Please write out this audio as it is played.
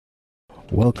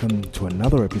Welcome to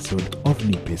another episode of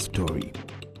Nipe Story.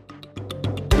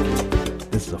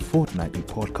 This is a fortnightly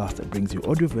podcast that brings you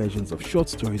audio versions of short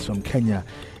stories from Kenya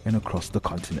and across the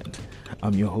continent.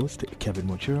 I'm your host, Kevin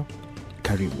Mochiro.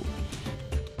 Karibu.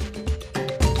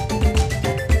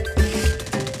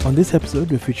 On this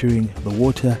episode, we're featuring The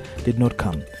Water Did Not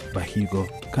Come by Hugo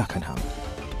Kakanham.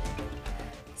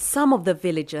 Some of the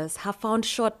villagers have found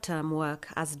short-term work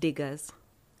as diggers.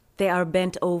 They are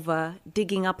bent over,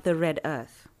 digging up the red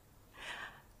earth.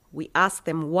 We ask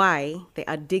them why they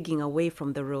are digging away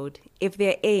from the road if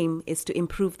their aim is to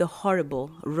improve the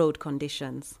horrible road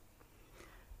conditions.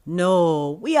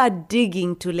 No, we are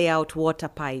digging to lay out water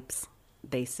pipes,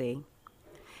 they say.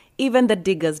 Even the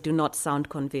diggers do not sound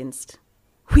convinced.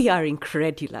 We are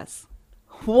incredulous.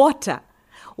 Water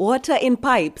in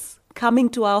pipes coming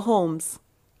to our homes.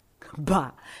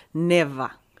 Bah,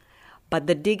 never. But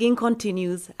the digging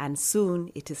continues, and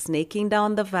soon it is snaking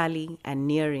down the valley and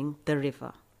nearing the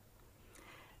river.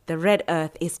 The red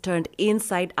earth is turned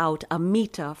inside out a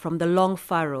meter from the long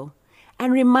furrow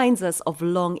and reminds us of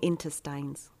long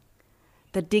intestines.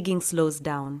 The digging slows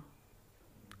down.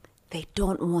 They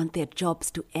don't want their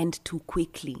jobs to end too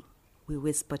quickly, we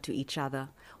whisper to each other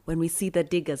when we see the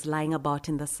diggers lying about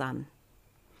in the sun.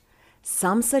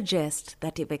 Some suggest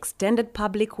that if extended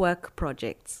public work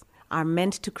projects are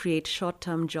meant to create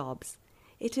short-term jobs,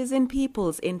 it is in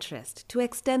people's interest to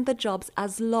extend the jobs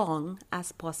as long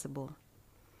as possible.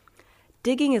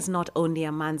 Digging is not only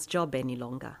a man's job any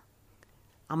longer.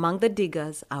 Among the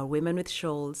diggers are women with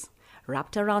shawls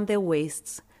wrapped around their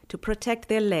waists to protect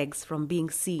their legs from being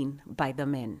seen by the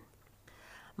men.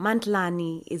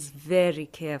 Mantlani is very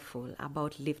careful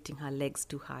about lifting her legs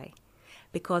too high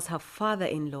because her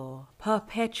father-in-law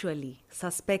perpetually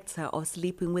suspects her of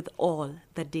sleeping with all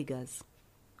the diggers.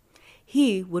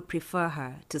 He would prefer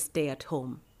her to stay at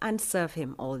home and serve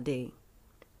him all day.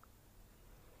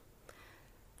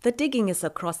 The digging is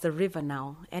across the river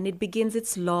now, and it begins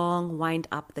its long wind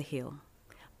up the hill,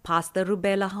 past the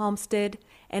Rubella homestead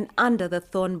and under the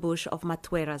thorn bush of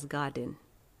Matwera's garden.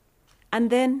 And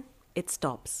then it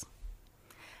stops.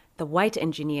 The white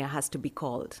engineer has to be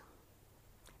called.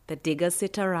 The diggers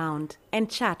sit around and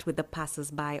chat with the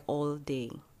passers-by all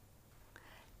day.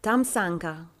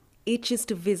 Tamsanka itches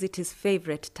to visit his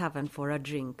favorite tavern for a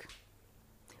drink.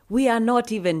 We are not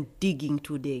even digging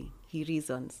today, he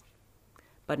reasons.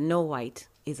 But No White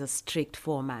is a strict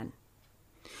foreman.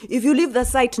 If you leave the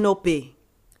site, no pay.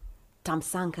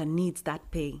 Tamsanka needs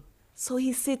that pay, so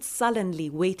he sits sullenly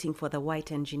waiting for the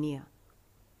white engineer.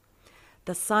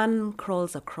 The sun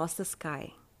crawls across the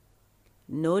sky.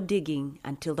 No digging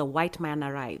until the white man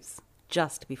arrives,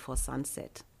 just before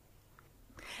sunset.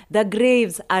 The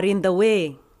graves are in the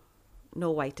way,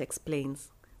 No White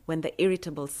explains, when the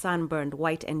irritable sunburned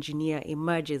white engineer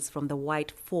emerges from the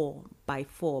white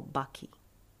 4x4 bakkie.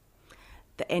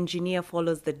 The engineer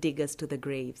follows the diggers to the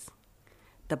graves.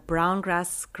 The brown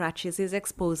grass scratches his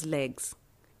exposed legs.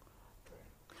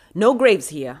 No graves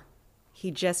here, he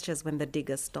gestures when the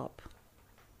diggers stop.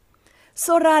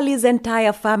 Sorali's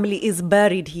entire family is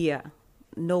buried here,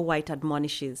 No White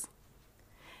admonishes.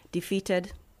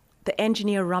 Defeated, the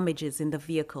engineer rummages in the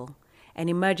vehicle and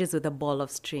emerges with a ball of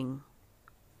string.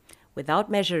 Without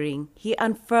measuring, he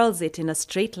unfurls it in a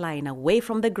straight line away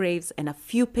from the graves and a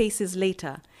few paces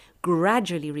later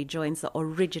gradually rejoins the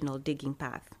original digging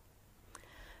path.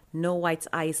 No White's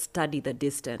eyes study the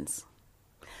distance.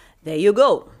 There you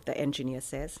go, the engineer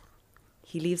says.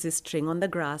 He leaves his string on the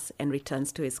grass and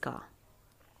returns to his car.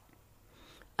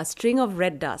 A string of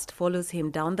red dust follows him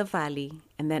down the valley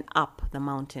and then up the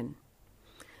mountain.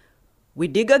 We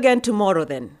dig again tomorrow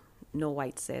then, No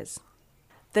White says.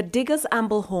 The diggers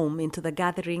amble home into the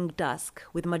gathering dusk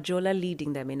with Majola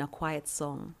leading them in a quiet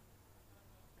song.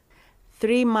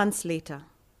 3 months later,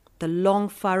 the long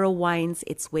furrow winds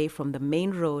its way from the main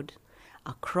road,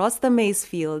 across the maize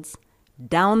fields,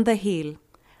 down the hill,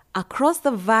 across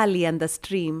the valley and the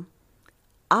stream,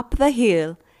 up the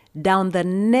hill, down the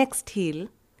next hill,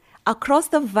 across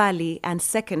the valley and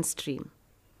second stream,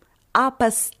 up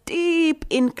a steep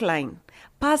incline,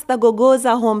 past the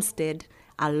Gogoza homestead,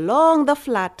 along the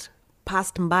flat,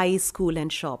 past Mbai school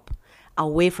and shop,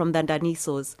 away from the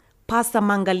Danisos, past the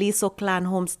Mangaliso clan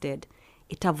homestead.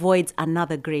 It avoids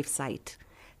another gravesite,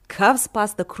 curves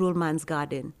past the cruel man's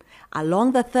garden,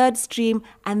 along the third stream,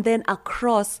 and then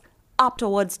across up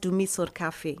towards Dumisor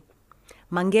Cafe,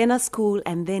 Mangena School,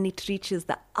 and then it reaches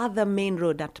the other main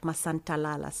road at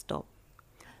Masantalala stop.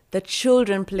 The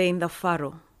children play in the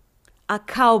furrow. A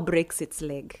cow breaks its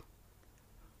leg.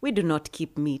 We do not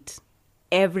keep meat.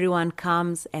 Everyone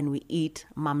comes and we eat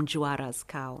Mamjuara's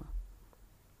cow.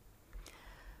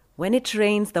 When it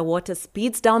rains, the water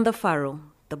speeds down the furrow.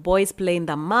 The boys play in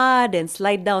the mud and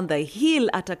slide down the hill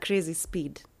at a crazy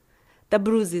speed. The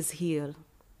bruises heal.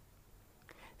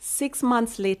 6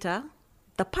 months later,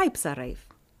 the pipes arrive.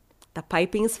 The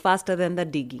piping is faster than the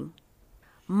digging.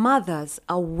 Mothers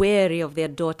are wary of their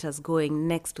daughters going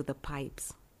next to the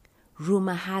pipes.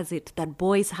 Rumor has it that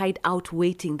boys hide out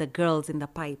waiting the girls in the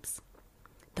pipes.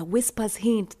 The whispers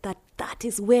hint that that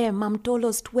is where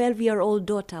Mamtolo's 12-year-old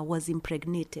daughter was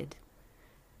impregnated.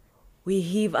 We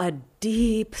heave a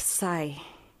deep sigh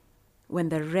when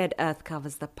the red earth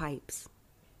covers the pipes.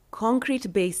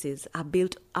 Concrete bases are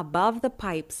built above the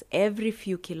pipes every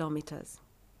few kilometers.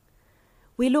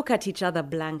 We look at each other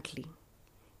blankly.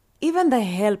 Even the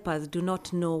helpers do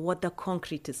not know what the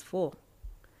concrete is for.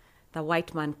 The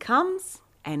white man comes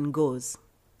and goes,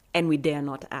 and we dare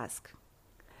not ask.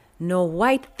 No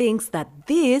white thinks that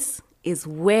this is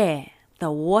where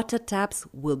the water taps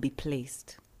will be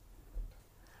placed.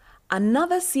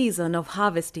 Another season of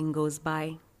harvesting goes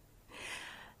by.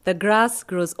 The grass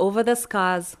grows over the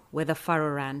scars where the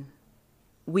furrow ran.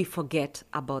 We forget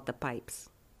about the pipes.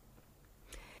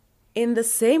 In the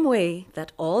same way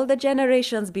that all the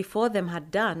generations before them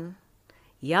had done,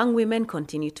 young women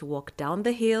continue to walk down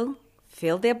the hill,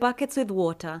 fill their buckets with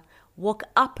water, walk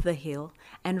up the hill,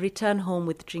 and return home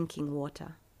with drinking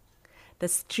water. The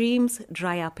streams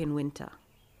dry up in winter.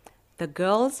 The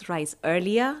girls rise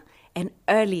earlier and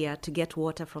earlier to get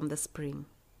water from the spring.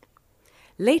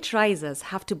 Late risers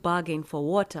have to bargain for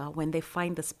water when they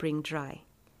find the spring dry.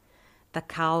 The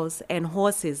cows and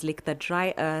horses lick the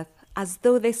dry earth as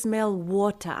though they smell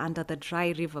water under the dry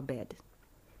riverbed.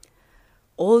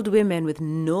 Old women with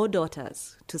no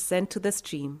daughters to send to the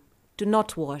stream do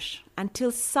not wash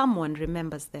until someone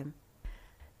remembers them.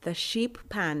 The sheep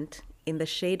pant in the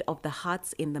shade of the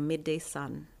huts in the midday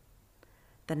sun.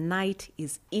 The night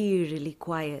is eerily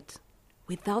quiet,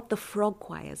 without the frog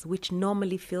choirs which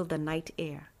normally fill the night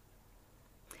air.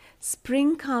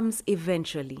 Spring comes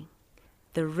eventually.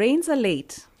 The rains are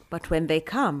late, but when they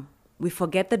come, we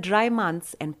forget the dry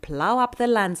months and plow up the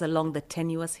lands along the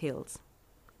tenuous hills.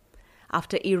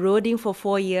 After eroding for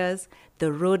 4 years,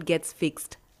 the road gets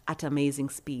fixed at amazing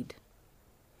speed.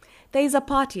 There is a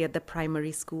party at the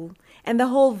primary school, and the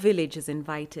whole village is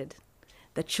invited.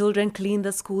 The children clean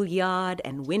the schoolyard,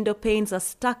 and window panes are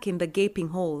stuck in the gaping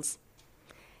holes.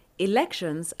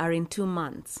 Elections are in 2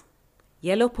 months.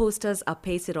 Yellow posters are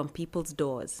pasted on people's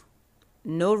doors.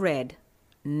 No red,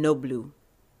 no blue.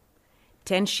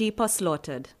 10 sheep are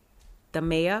slaughtered. The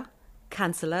mayor,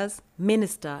 councillors,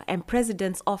 minister, and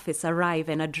president's office arrive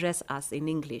and address us in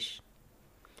English.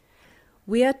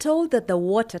 We are told that the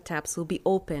water taps will be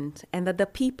opened and that the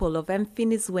people of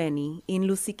Mfinizweni in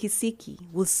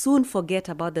Lusikisiki will soon forget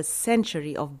about the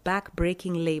century of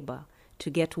back-breaking labor to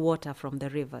get water from the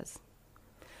rivers.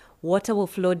 Water will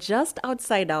flow just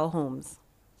outside our homes.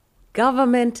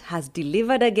 Government has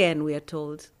delivered again, we are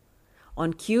told.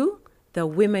 On cue, the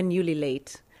women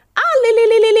ululate.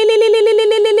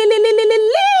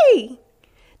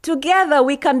 Together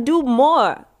we can do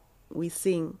more, we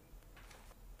sing.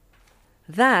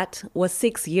 That was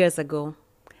 6 years ago,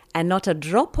 and not a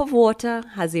drop of water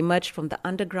has emerged from the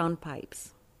underground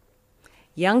pipes.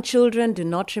 Young children do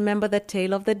not remember the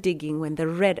tale of the digging when the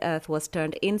red earth was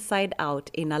turned inside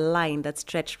out in a line that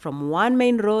stretched from one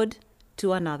main road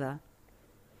to another.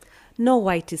 No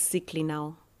white is sickly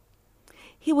now.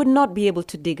 He would not be able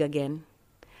to dig again,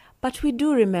 but we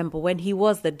do remember when he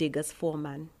was the digger's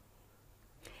foreman.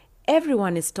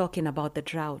 Everyone is talking about the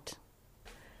drought.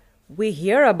 We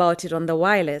hear about it on the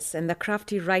wireless, and the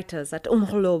crafty writers at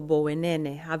Umhlobo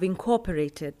Wenene have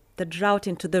incorporated the drought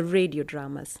into the radio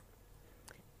dramas.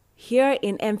 Here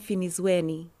in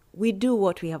Mfinizweni, we do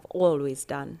what we have always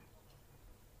done.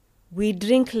 We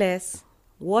drink less,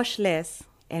 wash less,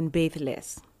 and bathe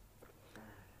less.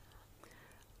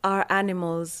 Our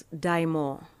animals die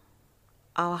more.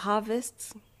 Our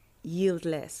harvests yield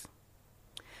less.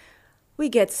 We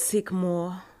get sick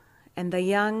more, and the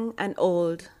young and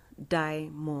old die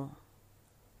more.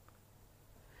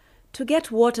 To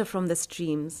get water from the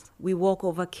streams, we walk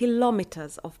over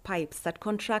kilometers of pipes that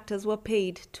contractors were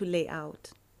paid to lay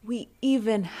out. We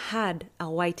even had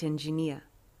a white engineer.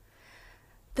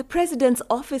 The president's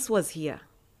office was here.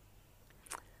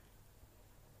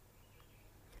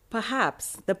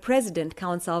 Perhaps the president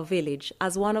counts our village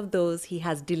as one of those he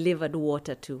has delivered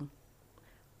water to.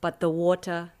 But the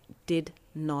water did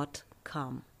not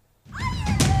come.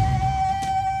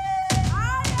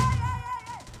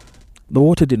 The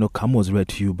Water Did Not Come was read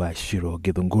to you by Shiro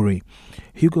Githunguri.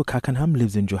 Hugo Kakanham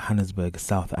lives in Johannesburg,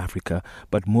 South Africa,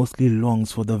 but mostly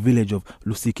longs for the village of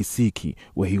Lusikisiki,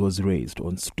 where he was raised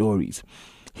on stories.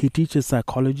 He teaches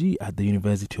psychology at the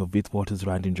University of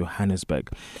Witwatersrand in Johannesburg.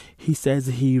 He says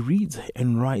he reads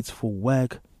and writes for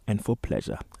work and for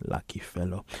pleasure. Lucky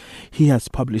fellow. He has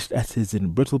published essays in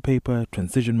Brittle Paper,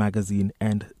 Transition Magazine,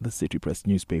 and the City Press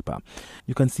newspaper.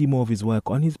 You can see more of his work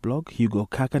on his blog, Hugo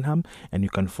Kakanham, and you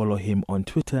can follow him on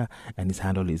Twitter, and his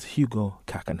handle is Hugo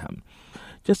Kakanham.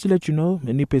 Just to let you know,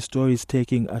 Nipe Story is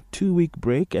taking a 2-week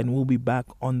break and will be back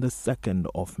on the 2nd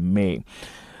of May.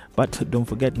 But don't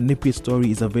forget, Nipe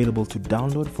Story is available to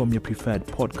download from your preferred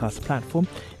podcast platform.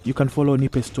 You can follow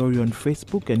Nipe Story on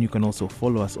Facebook, and you can also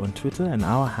follow us on Twitter, and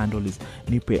our handle is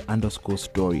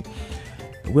Nipe_story.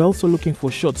 We're also looking for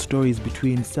short stories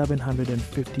between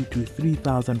 750 to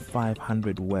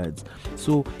 3,500 words.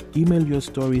 So email your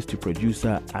stories to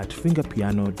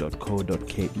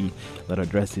producer@fingerpiano.co.ke. That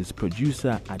address is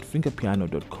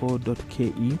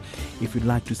producer@fingerpiano.co.ke if you'd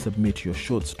like to submit your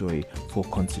short story for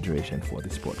consideration for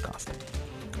this podcast.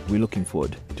 We're looking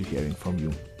forward to hearing from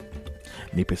you.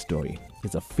 Nipe Story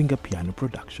is a Finger Piano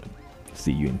production.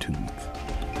 See you in 2 weeks.